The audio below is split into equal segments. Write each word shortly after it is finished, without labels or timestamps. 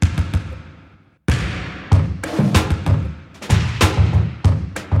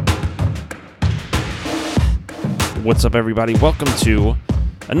What's up, everybody? Welcome to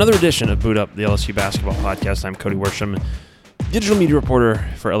another edition of Boot Up, the LSU Basketball Podcast. I'm Cody Worsham, digital media reporter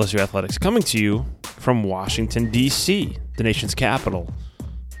for LSU Athletics, coming to you from Washington, D.C., the nation's capital,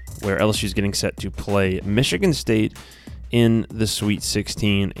 where LSU is getting set to play Michigan State in the Sweet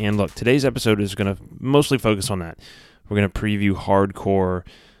 16. And look, today's episode is going to mostly focus on that. We're going to preview hardcore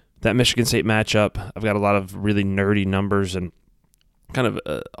that Michigan State matchup. I've got a lot of really nerdy numbers and kind of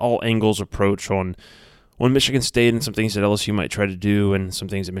all angles approach on Michigan State and some things that LSU might try to do and some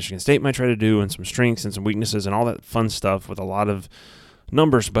things that Michigan State might try to do and some strengths and some weaknesses and all that fun stuff with a lot of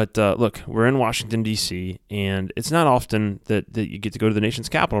numbers. But look, we're in Washington, D.C., and it's not often that you get to go to the nation's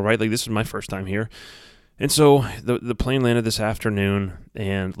capital, right? Like, this is my first time here. And so the plane landed this afternoon,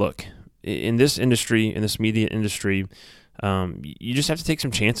 and look, in this industry, in this media industry, you just have to take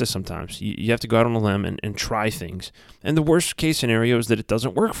some chances sometimes. You have to go out on a limb and try things. And the worst case scenario is that it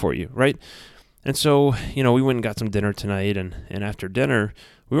doesn't work for you, right? And so, we went and got some dinner tonight, and after dinner,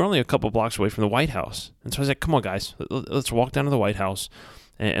 we were only a couple blocks away from the White House. And so I was like, come on, guys, let's walk down to the White House,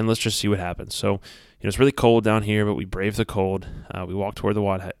 and let's just see what happens. So, it's really cold down here, but we braved the cold. We walked toward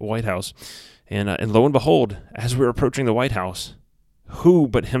the White House, and lo and behold, as we were approaching the White House, who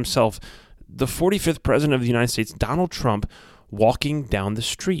but himself, the 45th President of the United States, Donald Trump, walking down the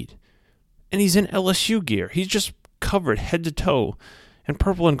street. And he's in LSU gear. He's just covered head to toe in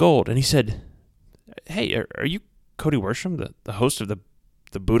purple and gold. And he said, hey, are you Cody Worsham, the host of the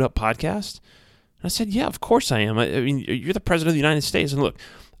Boot Up podcast? And I said, yeah, of course I am. I mean, you're the President of the United States. And look,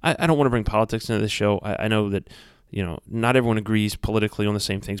 I don't want to bring politics into this show. I know that, not everyone agrees politically on the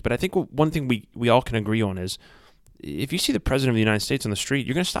same things. But I think one thing we all can agree on is if you see the President of the United States on the street,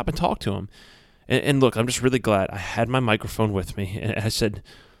 you're going to stop and talk to him. And look, I'm just really glad I had my microphone with me. And I said,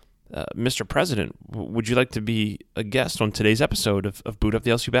 Mr. President, would you like to be a guest on today's episode of Boot Up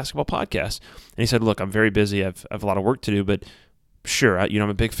the LSU Basketball Podcast? And he said, look, I'm very busy. I have a lot of work to do, but sure, I'm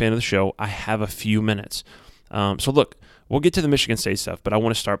a big fan of the show. I have a few minutes. So look, we'll get to the Michigan State stuff, but I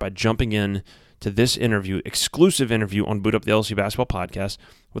want to start by jumping in to this interview, exclusive interview on Boot Up the LSU Basketball Podcast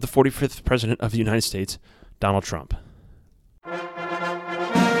with the 45th President of the United States, Donald Trump.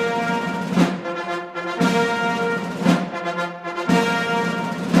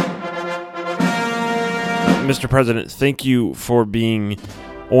 Mr. President, thank you for being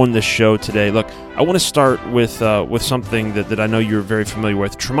on the show today. Look, I want to start with something that I know you're very familiar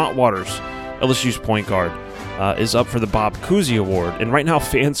with. Tremont Waters, LSU's point guard, is up for the Bob Cousy Award. And right now,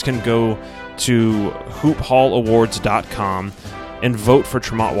 fans can go to hoophallawards.com and vote for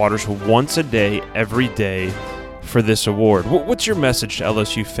Tremont Waters once a day, every day, for this award. What's your message to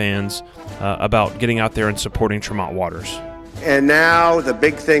LSU fans about getting out there and supporting Tremont Waters? And now the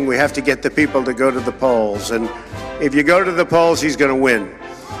big thing, we have to get the people to go to the polls. And if you go to the polls, he's going to win.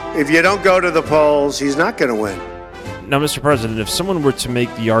 If you don't go to the polls, he's not going to win. Now, Mr. President, if someone were to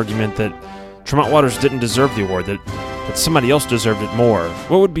make the argument that Tremont Waters didn't deserve the award, that somebody else deserved it more,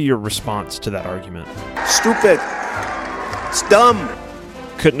 what would be your response to that argument? Stupid. It's dumb.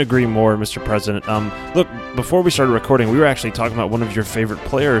 Couldn't agree more, Mr. President. Look, before we started recording, we were actually talking about one of your favorite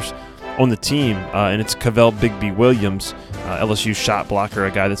players on the team, and it's Cavell Bigby Williams, LSU shot blocker,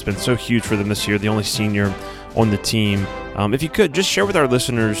 a guy that's been so huge for them this year, the only senior on the team. If you could, just share with our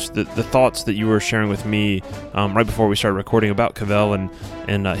listeners the thoughts that you were sharing with me right before we started recording about Cavell and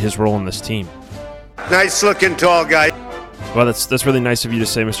his role in this team. Nice-looking tall guy. Well, that's really nice of you to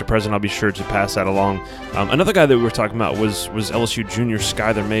say, Mr. President. I'll be sure to pass that along. Another guy that we were talking about was LSU junior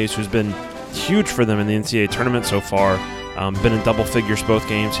Skyler Mays, who's been huge for them in the NCAA tournament so far. Been in double figures both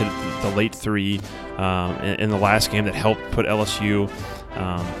games, hit the late three in the last game that helped put LSU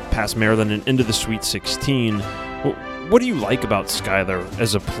past Maryland and into the Sweet 16. What do you like about Skyler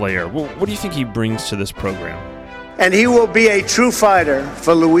as a player? What do you think he brings to this program? And he will be a true fighter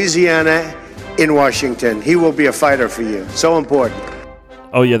for Louisiana in Washington. He will be a fighter for you. So important.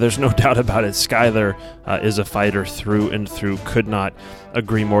 Oh, yeah, there's no doubt about it. Skyler is a fighter through and through. Could not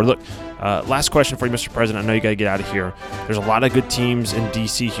agree more. Look, last question for you, Mr. President. I know you got to get out of here. There's a lot of good teams in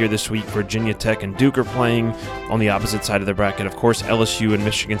D.C. here this week. Virginia Tech and Duke are playing on the opposite side of the bracket. Of course, LSU and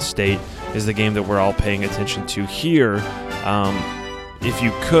Michigan State is the game that we're all paying attention to here. If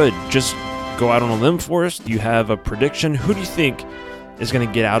you could, just go out on a limb for us. Do you have a prediction? Who do you think is going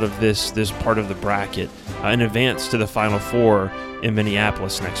to get out of this part of the bracket and advance to the Final Four in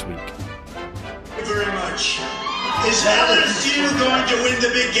Minneapolis next week? Thank you very much. Is LSU going to win the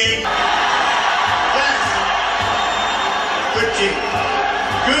big game? Yes. Good team.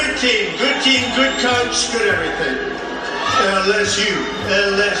 Good team. Good team. Good coach. Good everything. LSU.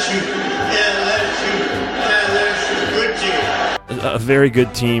 LSU. LSU. LSU. Good team. a very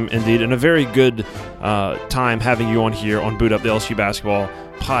good team indeed, and a very good time having you on here on Boot Up, the LSU Basketball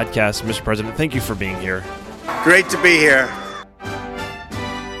Podcast. Mr. President, thank you for being here. Great to be here.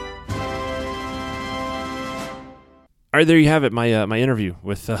 All right, there you have it, my interview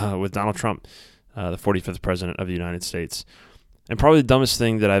with Donald Trump, the 45th President of the United States, and probably the dumbest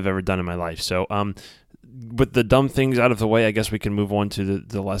thing that I've ever done in my life. So with the dumb things out of the way, I guess we can move on to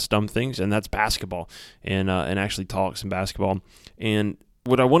the less dumb things, and that's basketball, and actually talk some basketball. And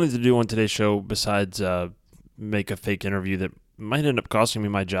what I wanted to do on today's show, besides make a fake interview that might end up costing me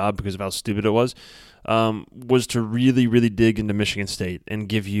my job because of how stupid it was to really, really dig into Michigan State and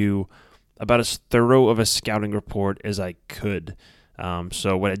give you about as thorough of a scouting report as I could.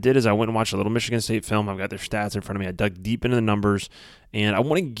 So what I did is I went and watched a little Michigan State film. I've got their stats in front of me. I dug deep into the numbers, and I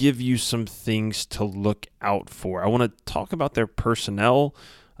want to give you some things to look out for. I want to talk about their personnel,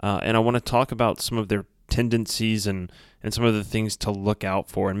 and I want to talk about some of their tendencies and some of the things to look out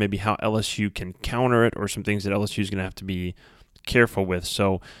for, and maybe how LSU can counter it, or some things that LSU is going to have to be careful with.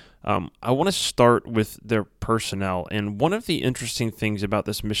 So I want to start with their personnel. And one of the interesting things about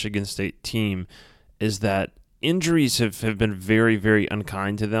this Michigan State team is that injuries have been very, very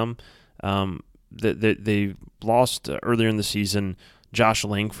unkind to them. They lost earlier in the season Josh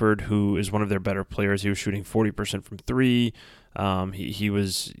Langford, who is one of their better players. He was shooting 40% from three. He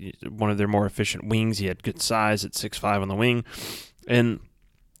was one of their more efficient wings. He had good size at 6'5" on the wing. And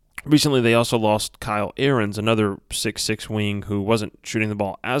recently, they also lost Kyle Ahrens, another 6'6" wing who wasn't shooting the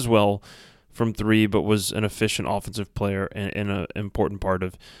ball as well from three, but was an efficient offensive player and an important part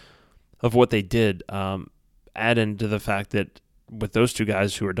of what they did. Add into the fact that with those two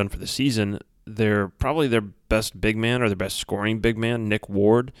guys who are done for the season, they're probably their best big man or their best scoring big man, Nick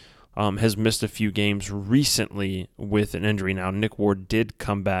Ward, has missed a few games recently with an injury. Now, Nick Ward did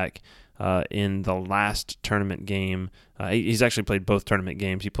come back in the last tournament game. He's actually played both tournament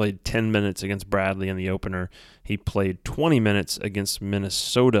games. He played 10 minutes against Bradley in the opener. He played 20 minutes against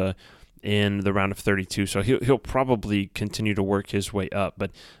Minnesota in the round of 32. So he'll probably continue to work his way up. But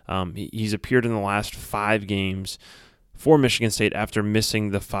he's appeared in the last 5 games for Michigan State after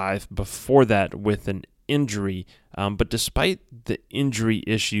missing the 5 before that with an injury. But despite the injury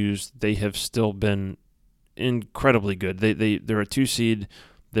issues, they have still been incredibly good. They're a 2 seed.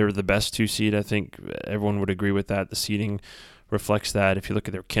 They're the best 2 seed. I think everyone would agree with that. The seeding reflects that. If you look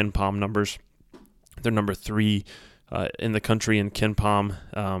at their KenPom numbers, they're number 3 in the country in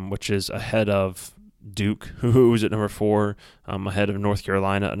KenPom, which is ahead of Duke, who's at number 4, ahead of North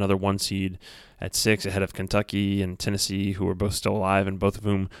Carolina, another 1 seed at 6, ahead of Kentucky and Tennessee, who are both still alive, and both of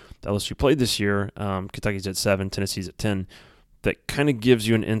whom LSU played this year. Kentucky's at 7, Tennessee's at 10. That kind of gives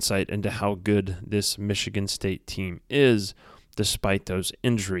you an insight into how good this Michigan State team is, despite those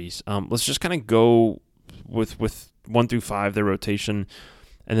injuries. Let's just kind of go with 1 through 5, their rotation,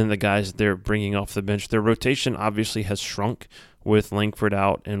 and then the guys they're bringing off the bench. Their rotation obviously has shrunk with Langford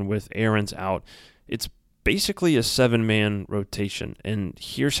out and with Ahrens out. It's basically a 7-man rotation, and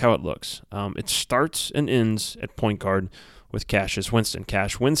here's how it looks. It starts and ends at point guard with Cassius Winston.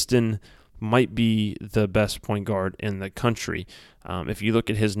 Cash Winston might be the best point guard in the country. If you look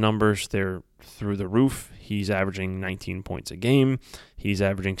at his numbers, they're through the roof. He's averaging 19 points a game. He's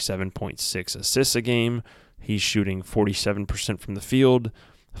averaging 7.6 assists a game. He's shooting 47% from the field,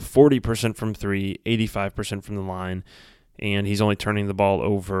 40% from three, 85% from the line, and he's only turning the ball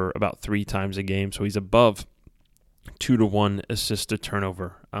over about 3 times a game, so he's above 2-to-1 assist to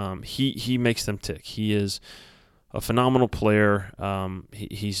turnover. He makes them tick. He is a phenomenal player.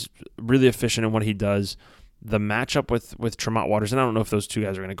 He's really efficient in what he does. The matchup with Tremont Waters, and I don't know if those two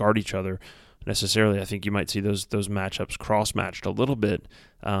guys are going to guard each other necessarily. I think you might see those matchups cross-matched a little bit.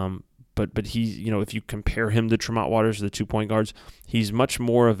 But he, if you compare him to Tremont Waters, the 2-point guards, he's much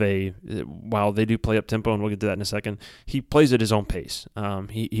more of a, while they do play up tempo, and we'll get to that in a second, he plays at his own pace.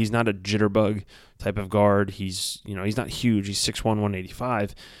 He's not a jitterbug type of guard. He's not huge. He's 6'1",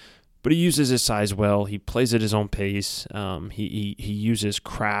 185. But he uses his size well. He plays at his own pace. He uses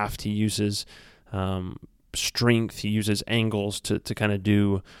craft. He uses strength. He uses angles to kind of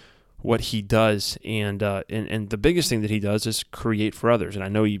do what he does. And the biggest thing that he does is create for others. And I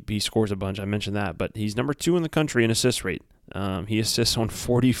know he scores a bunch. I mentioned that. But he's number 2 in the country in assist rate. He assists on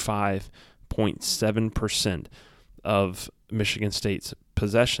 45.7% of Michigan State's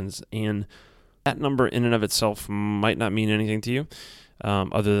possessions. And that number in and of itself might not mean anything to you,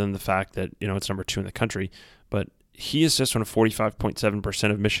 other than the fact that, it's number 2 in the country. But he assists on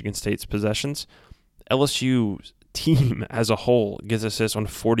 45.7% of Michigan State's possessions. LSU's team as a whole gets assists on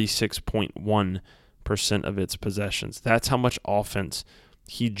 46.1% of its possessions. That's how much offense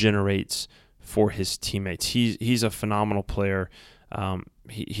he generates for his teammates. He's a phenomenal player.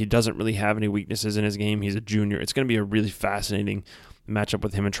 He doesn't really have any weaknesses in his game. He's a junior. It's going to be a really fascinating matchup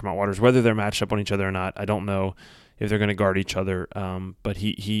with him and Tremont Waters. Whether they're matched up on each other or not, I don't know if they're going to guard each other. But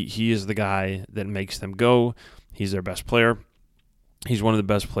he is the guy that makes them go. He's their best player. He's one of the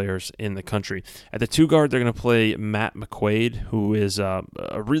best players in the country. At the 2 guard, they're going to play Matt McQuaid, who is a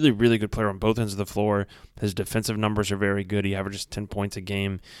really, really good player on both ends of the floor. His defensive numbers are very good. He averages 10 points a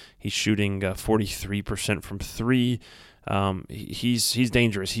game. He's shooting 43% from 3. He's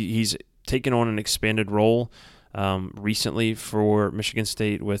dangerous. He's taken on an expanded role recently for Michigan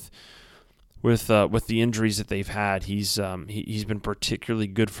State with the injuries that they've had. He's been particularly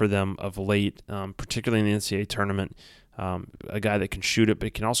good for them of late, particularly in the NCAA tournament. A guy that can shoot it, but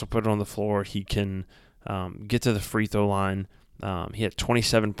he can also put it on the floor. He can get to the free throw line. He had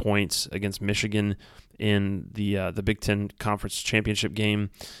 27 points against Michigan in the Big Ten Conference Championship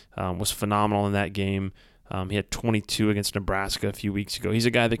game. Was phenomenal in that game. He had 22 against Nebraska a few weeks ago. He's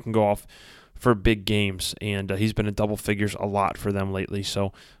a guy that can go off for big games, and he's been in double figures a lot for them lately.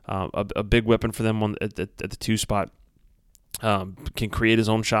 So a big weapon for them at the 2 spot. Can create his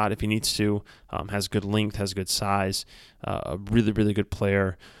own shot if he needs to, has good length, has good size, a really, really good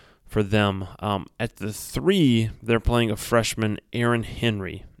player for them. At the 3, they're playing a freshman, Aaron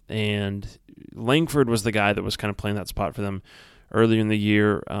Henry, and Langford was the guy that was kind of playing that spot for them earlier in the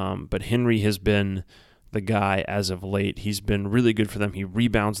year, but Henry has been the guy as of late. He's been really good for them. He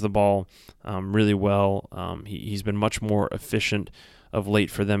rebounds the ball really well. He's been much more efficient of late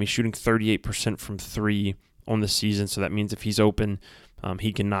for them. He's shooting 38% from 3 on the season, so that means if he's open,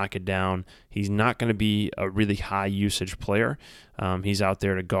 he can knock it down. He's not going to be a really high usage player. He's out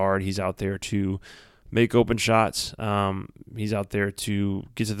there to guard. He's out there to make open shots. He's out there to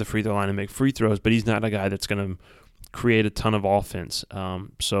get to the free throw line and make free throws, but he's not a guy that's going to create a ton of offense.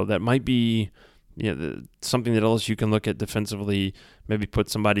 So that might be something that LSU can look at defensively, maybe put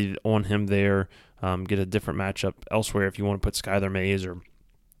somebody on him there, get a different matchup elsewhere if you want to put Skylar Mays or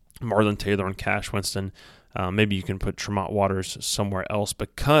Marlon Taylor and Cash Winston. Maybe you can put Tremont Waters somewhere else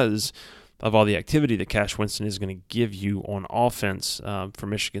because of all the activity that Cash Winston is going to give you on offense for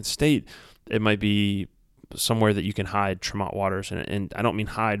Michigan State. It might be somewhere that you can hide Tremont Waters. And I don't mean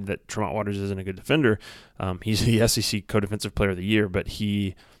hide that Tremont Waters isn't a good defender. He's the SEC Co-Defensive Player of the Year, but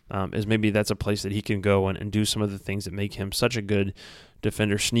he is maybe that's a place that he can go and do some of the things that make him such a good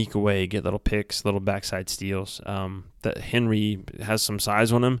defender, sneak away, get little picks, little backside steals. That Henry has some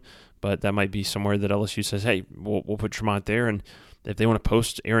size on him, but that might be somewhere that LSU says, hey, we'll put Tremont there, and if they want to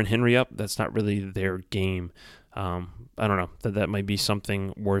post Aaron Henry up, that's not really their game. I don't know. That might be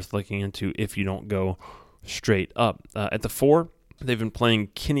something worth looking into if you don't go straight up. At the 4, they've been playing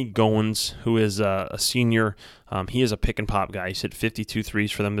Kenny Goins, who is a senior. He is a pick-and-pop guy. He's hit 52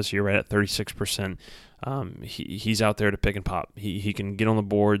 threes for them this year, right at 36%. He's out there to pick and pop. He can get on the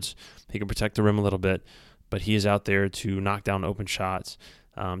boards. He can protect the rim a little bit, but he is out there to knock down open shots,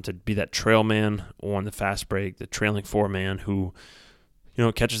 to be that trail man on the fast break, the trailing 4-man who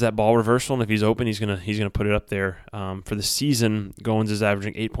catches that ball reversal, and if he's open, he's gonna put it up there. For the season, Goins is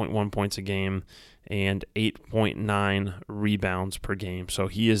averaging 8.1 points a game and 8.9 rebounds per game. So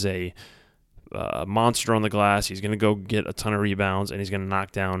he is a monster on the glass. He's going to go get a ton of rebounds, and he's going to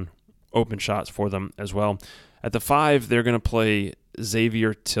knock down open shots for them as well. At the 5, they're going to play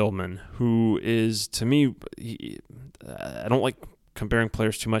Xavier Tillman, who is, to me, I don't like comparing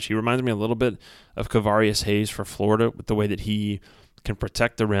players too much. He reminds me a little bit of Kavarius Hayes for Florida with the way that he can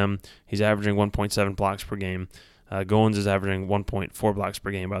protect the rim. He's averaging 1.7 blocks per game. Goins is averaging 1.4 blocks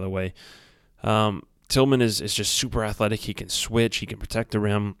per game, by the way. Tillman is just super athletic. He can switch. He can protect the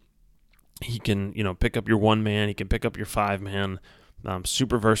rim. He can, pick up your 1-man. He can pick up your 5-man.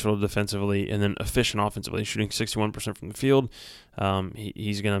 Super versatile defensively, and then efficient offensively, shooting 61% from the field.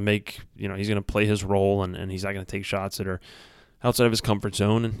 He's going to make, he's going to play his role, and he's not going to take shots that are outside of his comfort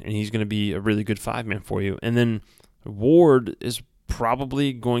zone, and he's going to be a really good 5-man for you. And then Ward is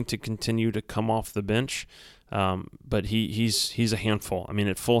probably going to continue to come off the bench, but he's a handful. I mean,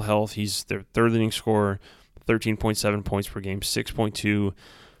 at full health, he's their third leading scorer, 13.7 points per game, 6.2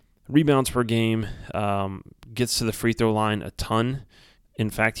 rebounds per game, gets to the free throw line a ton. In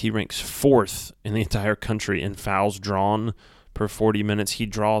fact, he ranks 4th in the entire country in fouls drawn per 40 minutes. He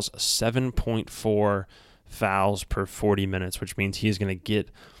draws 7.4 fouls per 40 minutes, which means he is going to get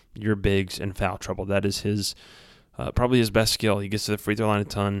your bigs in foul trouble. That is his probably his best skill. He gets to the free throw line a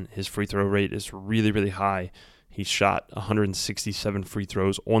ton. His free throw rate is really, really high. He shot 167 free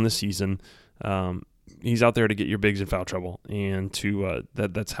throws on the season. He's out there to get your bigs in foul trouble, and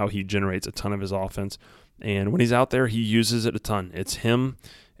that's how he generates a ton of his offense. And when he's out there, he uses it a ton. It's him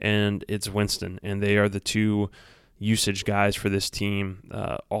and it's Winston, and they are the two usage guys for this team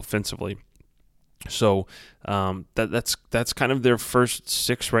offensively. So that's kind of their first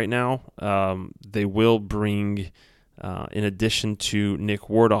six right now. They will bring, in addition to Nick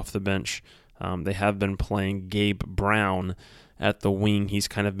Ward off the bench, they have been playing Gabe Brown at the wing. He's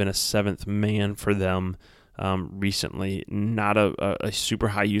kind of been a seventh man for them recently. Not a super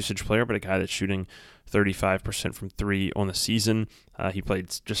high usage player, but a guy that's shooting 35% from three on the season. He played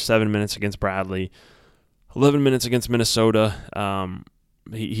just 7 minutes against Bradley, 11 minutes against Minnesota.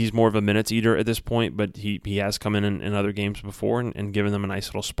 He's more of a minutes eater at this point, but he has come in other games before and given them a nice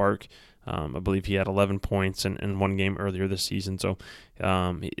little spark. I believe he had 11 points in one game earlier this season, so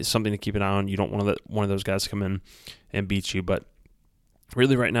it's something to keep an eye on. You don't want one of those guys to come in and beat you, but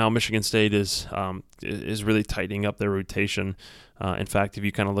really right now Michigan State is really tightening up their rotation. In fact, if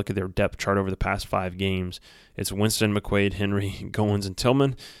you kind of look at their depth chart over the past 5 games, it's Winston, McQuaid, Henry, Goins, and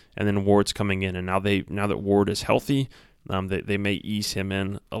Tillman, and then Ward's coming in. And now that Ward is healthy, they may ease him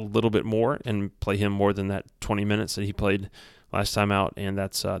in a little bit more and play him more than that 20 minutes that he played last time out, and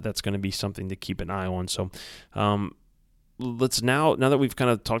that's going to be something to keep an eye on. So let's now that we've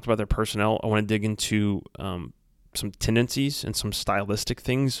kind of talked about their personnel, I want to dig into some tendencies and some stylistic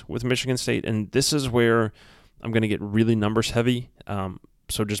things with Michigan State, and this is where I'm going to get really numbers heavy,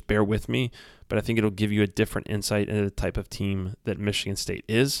 so just bear with me, but I think it'll give you a different insight into the type of team that Michigan State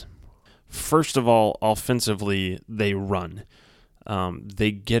is. First of all, offensively, they run.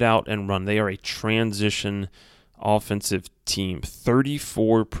 They get out and run. They are a transition offensive team.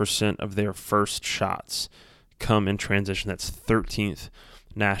 34% of their first shots come in transition. That's 13th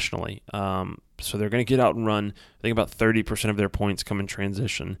nationally. So they're going to get out and run. I think about 30% of their points come in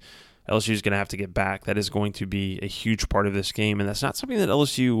transition. LSU is going to have to get back. That is going to be a huge part of this game, and that's not something that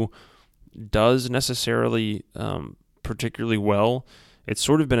LSU does necessarily particularly well. It's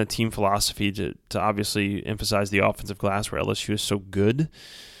sort of been a team philosophy to obviously emphasize the offensive glass where LSU is so good.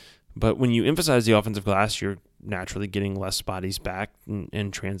 But when you emphasize the offensive glass, you're naturally getting less bodies back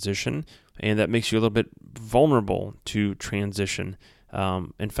in transition, and that makes you a little bit vulnerable to transition.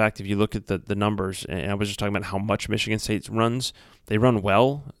 In fact, if you look at the numbers, and I was just talking about how much Michigan State runs, they run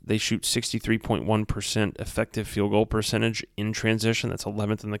well. They shoot 63.1% effective field goal percentage in transition. That's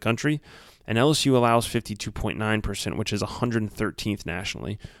 11th in the country. And LSU allows 52.9%, which is 113th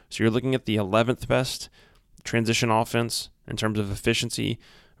nationally. So you're looking at the 11th best transition offense in terms of efficiency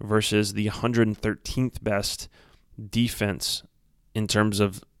versus the 113th best defense in terms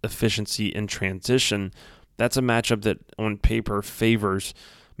of efficiency in transition. That's a matchup that on paper favors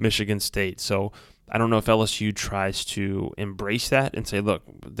Michigan State. So I don't know if LSU tries to embrace that and say, look,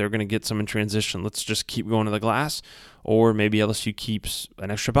 they're going to get some in transition. Let's just keep going to the glass. Or maybe LSU keeps an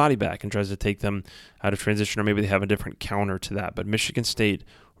extra body back and tries to take them out of transition, or maybe they have a different counter to that. But Michigan State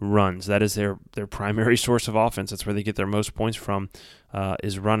runs. That is their primary source of offense. That's where they get their most points from,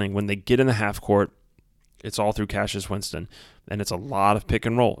 is running. When they get in the half court, it's all through Cassius Winston. And it's a lot of pick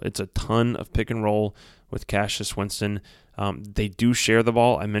and roll. It's a ton of pick and roll with Cassius Winston. They do share the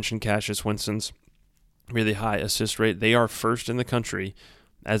ball. I mentioned Cassius Winston's really high assist rate. They are first in the country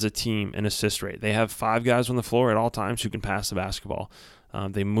as a team in assist rate. They have 5 guys on the floor at all times who can pass the basketball.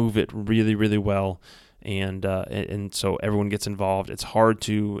 They move it really, really well, and so everyone gets involved. It's hard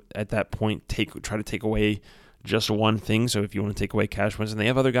to, at that point, try to take away just one thing. So if you want to take away Cassius Winston, they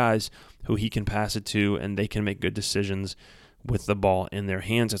have other guys who he can pass it to, and they can make good decisions with the ball in their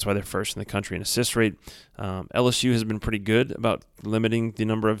hands. That's why they're first in the country in assist rate. LSU has been pretty good about limiting the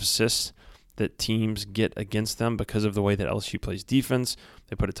number of assists that teams get against them because of the way that LSU plays defense.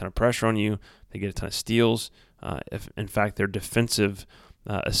 They put a ton of pressure on you. They get a ton of steals. In fact, their defensive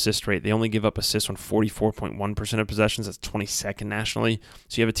assist rate, they only give up assists on 44.1% of possessions. That's 22nd nationally.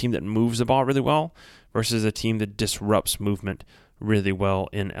 So you have a team that moves the ball really well versus a team that disrupts movement really well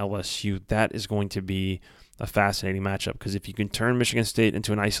in LSU. That is going to be a fascinating matchup, because if you can turn Michigan State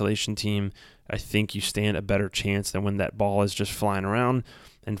into an isolation team, I think you stand a better chance than when that ball is just flying around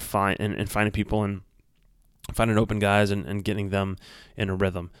and finding people and finding open guys and getting them in a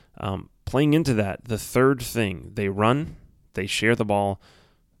rhythm. Playing into that, the third thing, they run, they share the ball.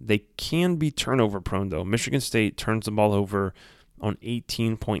 They can be turnover prone, though. Michigan State turns the ball over on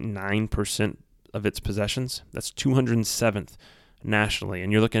 18.9% of its possessions. That's 207th nationally.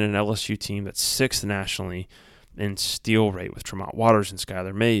 And you're looking at an LSU team that's 6th nationally in steal rate with Tremont Waters and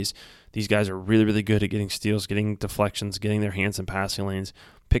Skylar Mays. These guys are really, really good at getting steals, getting deflections, getting their hands in passing lanes,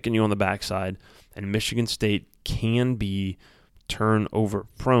 picking you on the backside. And Michigan State can be turnover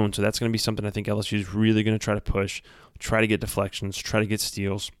prone. So that's going to be something I think LSU is really going to try to push, try to get deflections, try to get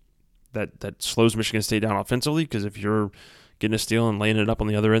steals. That slows Michigan State down offensively, because if you're getting a steal and laying it up on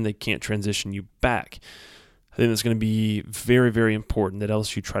the other end, they can't transition you back. I think that's going to be very, very important that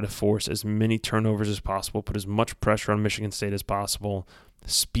LSU try to force as many turnovers as possible, put as much pressure on Michigan State as possible,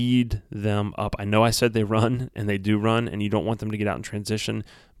 speed them up. I know I said they run, and they do run, and you don't want them to get out in transition,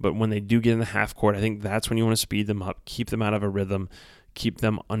 but when they do get in the half court, I think that's when you want to speed them up, keep them out of a rhythm, keep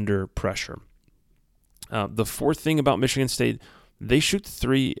them under pressure. The fourth thing about Michigan State, they shoot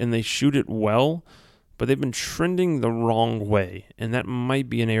three, and they shoot it well, but they've been trending the wrong way, and that might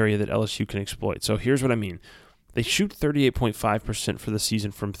be an area that LSU can exploit. So here's what I mean. They shoot 38.5% for the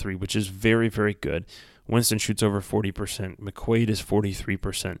season from three, which is very, very good. Winston shoots over 40%. McQuaid is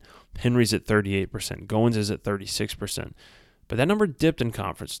 43%. Henry's at 38%. Goins is at 36%. But that number dipped in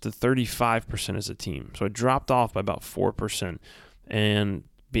conference to 35% as a team. So it dropped off by about 4%. And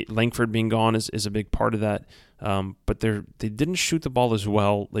Langford being gone is a big part of that. But they didn't shoot the ball as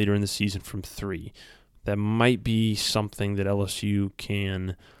well later in the season from three. That might be something that LSU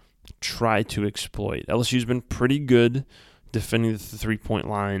can try to exploit. LSU's been pretty good defending the three-point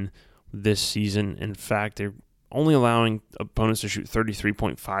line this season. In fact, they're only allowing opponents to shoot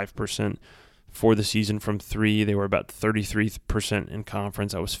 33.5% for the season from three. They were about 33% in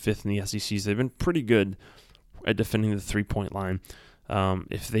conference. That was fifth in the SECs. They've been pretty good at defending the three-point line.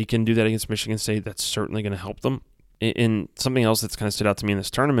 If they can do that against Michigan State, that's certainly going to help them. And something else that's kind of stood out to me in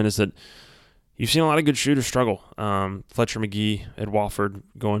this tournament is that you've seen a lot of good shooters struggle. Fletcher McGee at Wofford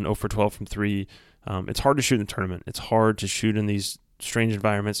going 0 for 12 from three. It's hard to shoot in the tournament. It's hard to shoot in these strange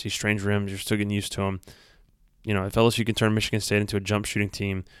environments, these strange rims. You're still getting used to them. If LSU can turn Michigan State into a jump shooting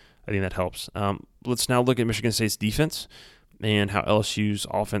team, I think that helps. Let's now look at Michigan State's defense and how LSU's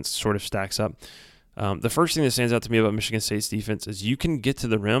offense sort of stacks up. The first thing that stands out to me about Michigan State's defense is you can get to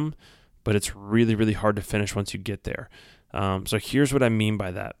the rim, but it's really, really hard to finish once you get there. So here's what I mean by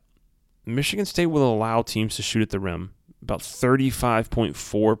that. Michigan State will allow teams to shoot at the rim. About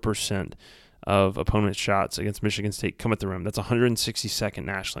 35.4% of opponents' shots against Michigan State come at the rim. That's 162nd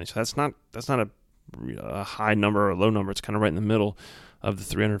nationally. So that's not a high number or a low number. It's kind of right in the middle of the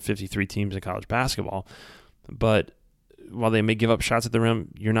 353 teams in college basketball. But while they may give up shots at the rim,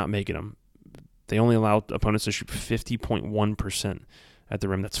 you're not making them. They only allow opponents to shoot 50.1% at the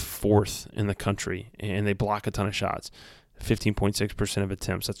rim. That's fourth in the country, and they block a ton of shots. 15.6% of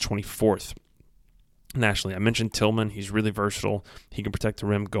attempts. That's 24th nationally. I mentioned Tillman. He's really versatile. He can protect the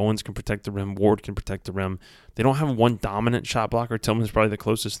rim. Goins can protect the rim. Ward can protect the rim. They don't have one dominant shot blocker. Tillman's probably the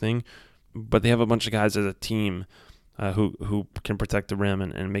closest thing, but they have a bunch of guys as a team who can protect the rim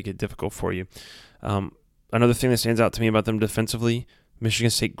and make it difficult for you. Another thing that stands out to me about them defensively, Michigan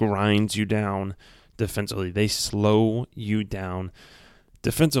State grinds you down defensively. They slow you down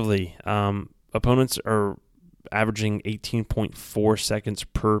defensively. Opponents are averaging 18.4 seconds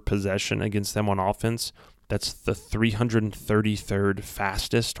per possession against them on offense. That's the 333rd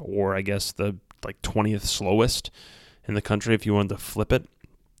fastest, or I guess the 20th slowest in the country if you wanted to flip it.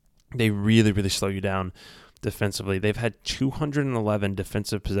 They really, really slow you down defensively. They've had 211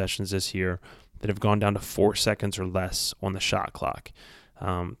 defensive possessions this year that have gone down to 4 seconds or less on the shot clock.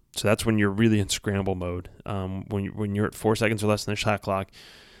 So that's when you're really in scramble mode. When you're at 4 seconds or less on the shot clock,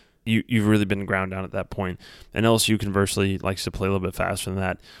 you've really been ground down at that point. And LSU, conversely, likes to play a little bit faster than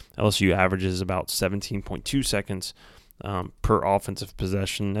that. LSU averages about 17.2 seconds per offensive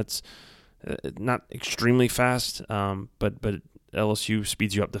possession. That's not extremely fast, but LSU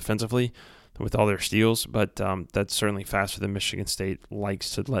speeds you up defensively with all their steals, but that's certainly faster than Michigan State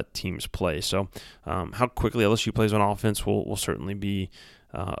likes to let teams play. So how quickly LSU plays on offense will certainly be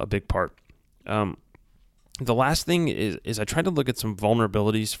a big part. The last thing is I tried to look at some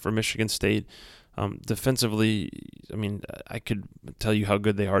vulnerabilities for Michigan State. Defensively, I mean, I could tell you how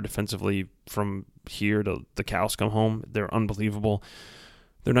good they are defensively from here to the cows come home. They're unbelievable.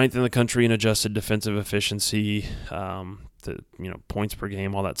 They're ninth in the country in adjusted defensive efficiency, points per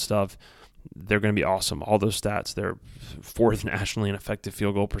game, all that stuff. They're going to be awesome. All those stats. They're fourth nationally in effective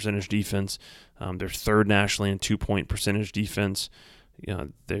field goal percentage defense. They're third nationally in 2-point percentage defense.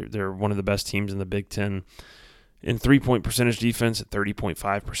 They're one of the best teams in the Big Ten in 3-point percentage defense at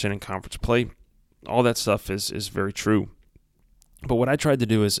 30.5% in conference play. All that stuff is very true. But what I tried to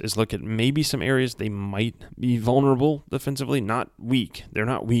do is look at maybe some areas they might be vulnerable defensively. Not weak. They're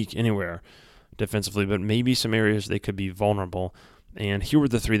not weak anywhere defensively, but maybe some areas they could be vulnerable. And here were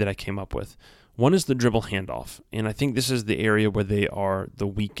the three that I came up with. One is the dribble handoff, and I think this is the area where they are the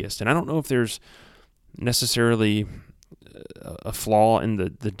weakest. And I don't know if there's necessarily a flaw in the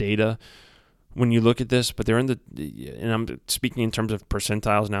data when you look at this, but they're and I'm speaking in terms of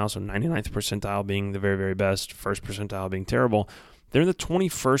percentiles now, so 99th percentile being the very, very best, first percentile being terrible. They're in the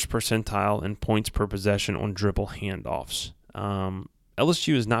 21st percentile in points per possession on dribble handoffs.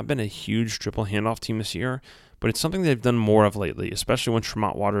 LSU has not been a huge triple handoff team this year, but it's something they've done more of lately, especially when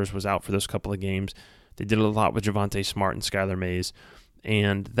Tremont Waters was out for those couple of games. They did it a lot with Javonte Smart and Skylar Mays,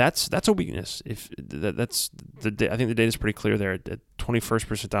 and that's a weakness. I think the data is pretty clear there. At 21st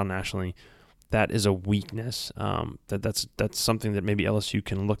percentile nationally, that is a weakness. That's something that maybe LSU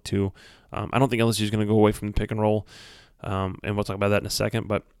can look to. I don't think LSU is going to go away from the pick and roll, and we'll talk about that in a second.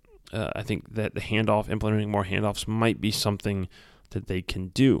 But I think that the implementing more handoffs might be something that they can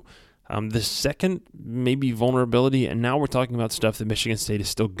do. The second maybe vulnerability, and now we're talking about stuff that Michigan State is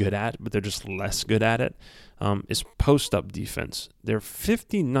still good at, but they're just less good at it, is post-up defense. They're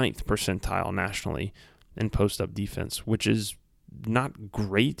 59th percentile nationally in post-up defense, which is not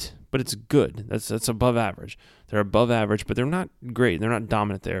great, but it's good. That's above average. They're above average, but they're not great. They're not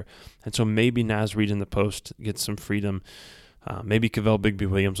dominant there. And so maybe Naz Reid in the post gets some freedom. Maybe Cavell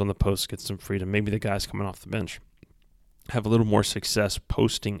Bigby-Williams on the post gets some freedom. Maybe the guys coming off the bench have a little more success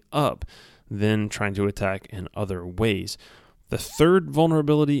posting up than trying to attack in other ways. The third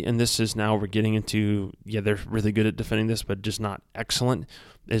vulnerability, and this is now we're getting into, they're really good at defending this, but just not excellent,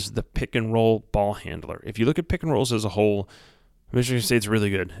 is the pick and roll ball handler. If you look at pick and rolls as a whole, Michigan State's really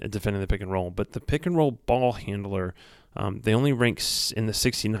good at defending the pick and roll, but the pick and roll ball handler, they only rank in the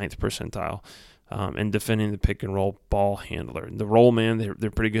 69th percentile in defending the pick and roll ball handler. The roll man,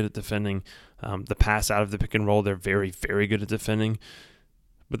 they're pretty good at defending. The pass out of the pick and roll, they're very, very good at defending.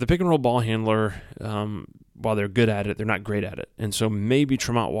 But the pick and roll ball handler, while they're good at it, they're not great at it. And so maybe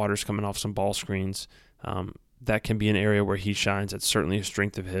Tremont Waters coming off some ball screens, that can be an area where he shines. It's certainly a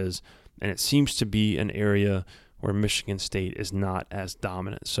strength of his. And it seems to be an area where Michigan State is not as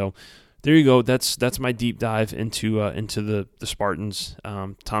dominant. So there you go. That's my deep dive into the Spartans.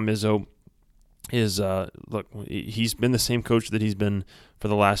 Tom Izzo is he's been the same coach that he's been for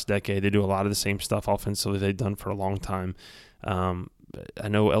the last decade. They do a lot of the same stuff offensively they've done for a long time. I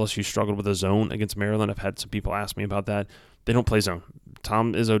know LSU struggled with a zone against Maryland. I've had some people ask me about that. They don't play zone.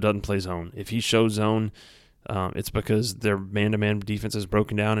 Tom Izzo doesn't play zone. If he shows zone, it's because their man-to-man defense is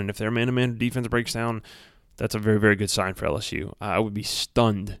broken down, and if their man-to-man defense breaks down, that's a very, very good sign for LSU. I would be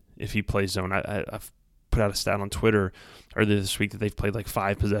stunned if he plays zone. I've put out a stat on Twitter earlier this week that they've played like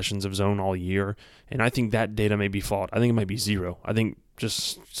 5 possessions of zone all year, and I think that data may be flawed. I think it might be 0. I think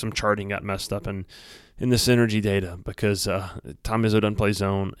just some charting got messed up in the synergy data because Tom Izzo doesn't play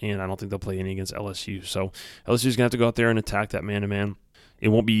zone, and I don't think they'll play any against LSU. So LSU's going to have to go out there and attack that man-to-man. It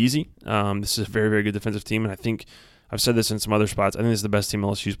won't be easy. This is a very, very good defensive team, and I think I've said this in some other spots. I think this is the best team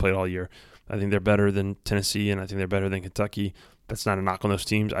LSU's played all year. I think they're better than Tennessee, and I think they're better than Kentucky. That's not a knock on those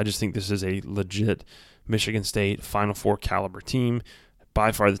teams. I just think this is a legit Michigan State Final Four caliber team.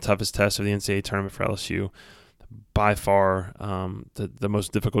 By far the toughest test of the NCAA tournament for LSU. By far the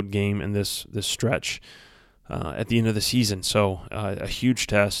most difficult game in this stretch at the end of the season. So a huge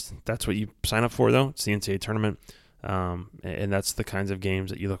test. That's what you sign up for, though. It's the NCAA tournament. And that's the kinds of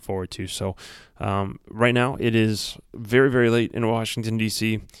games that you look forward to. So right now it is very, very late in Washington,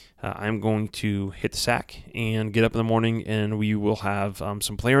 D.C. I'm going to hit the sack and get up in the morning, and we will have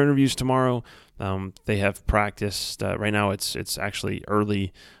some player interviews tomorrow. They have practiced. Right now it's actually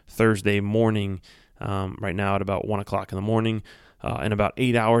early Thursday morning right now at about 1 o'clock in the morning. In about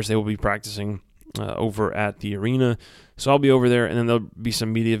 8 hours they will be practicing over at the arena. So I'll be over there, and then there'll be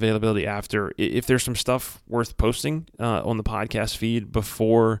some media availability after. If there's some stuff worth posting on the podcast feed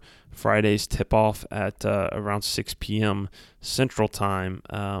before Friday's tip-off at around 6 p.m. Central Time,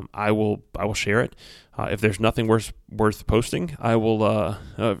 I will share it. If there's nothing worth posting, I will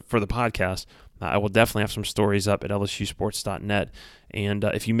for the podcast. I will definitely have some stories up at lsusports.net. And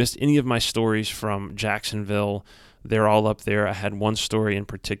if you missed any of my stories from Jacksonville, they're all up there. I had one story in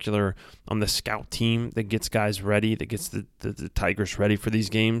particular on the scout team that gets guys ready, that gets the Tigers ready for these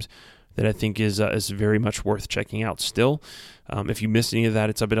games, that I think is very much worth checking out still. If you missed any of that,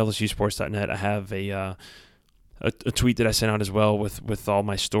 it's up at lsusports.net. I have a tweet that I sent out as well with all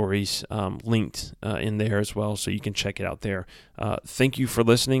my stories linked in there as well, so you can check it out there. Thank you for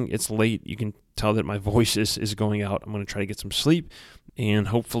listening. It's late. You can tell that my voice is going out. I'm going to try to get some sleep, and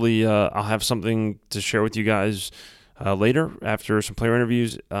hopefully I'll have something to share with you guys later after some player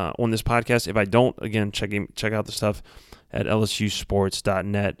interviews on this podcast. If I don't, again, check out the stuff at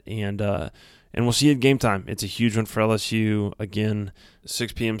lsusports.net, and we'll see you at game time. It's a huge one for LSU. Again,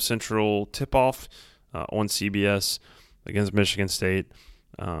 6 p.m. Central tip-off on CBS against Michigan State.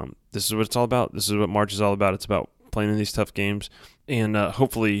 This is what it's all about. This is what March is all about. It's about playing in these tough games, and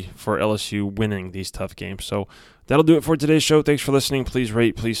hopefully for LSU winning these tough games. So that'll do it for today's show. Thanks for listening. Please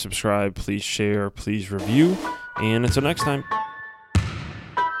rate, please subscribe, please share, please review, and until next time.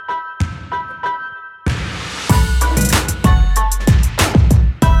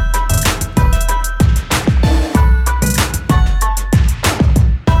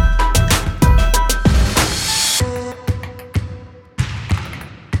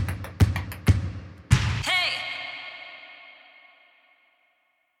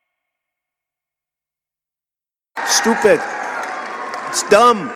 Stupid. It's dumb.